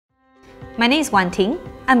My name is Ting.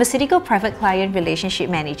 I'm a Citigold Private Client Relationship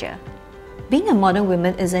Manager. Being a modern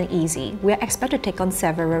woman isn't easy. We are expected to take on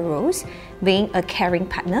several roles, being a caring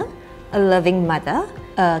partner, a loving mother,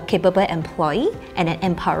 a capable employee, and an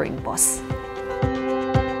empowering boss.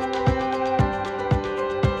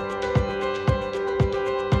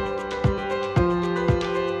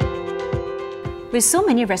 With so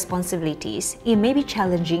many responsibilities, it may be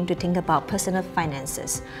challenging to think about personal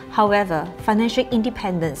finances. However, financial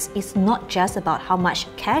independence is not just about how much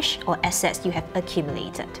cash or assets you have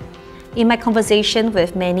accumulated. In my conversation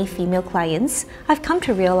with many female clients, I've come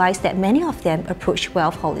to realize that many of them approach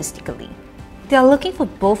wealth holistically. They are looking for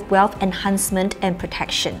both wealth enhancement and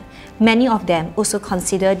protection. Many of them also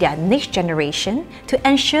consider their next generation to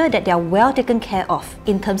ensure that they are well taken care of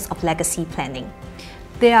in terms of legacy planning.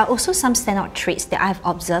 There are also some standout traits that I have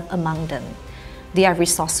observed among them. They are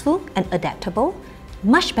resourceful and adaptable,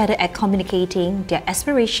 much better at communicating their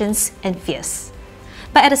aspirations and fears.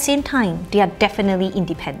 But at the same time, they are definitely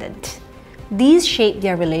independent. These shape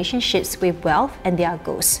their relationships with wealth and their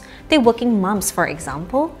goals. They're working moms, for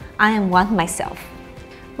example. I am one myself.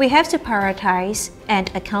 We have to prioritize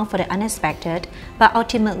and account for the unexpected, but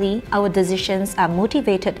ultimately, our decisions are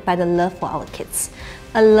motivated by the love for our kids,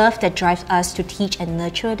 a love that drives us to teach and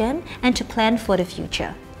nurture them and to plan for the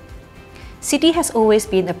future. Citi has always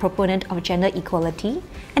been a proponent of gender equality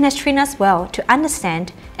and has trained us well to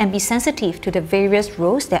understand and be sensitive to the various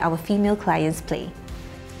roles that our female clients play.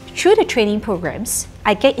 Through the training programs,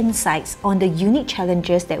 I get insights on the unique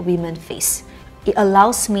challenges that women face. It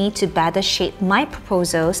allows me to better shape my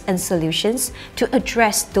proposals and solutions to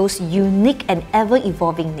address those unique and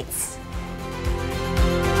ever-evolving needs.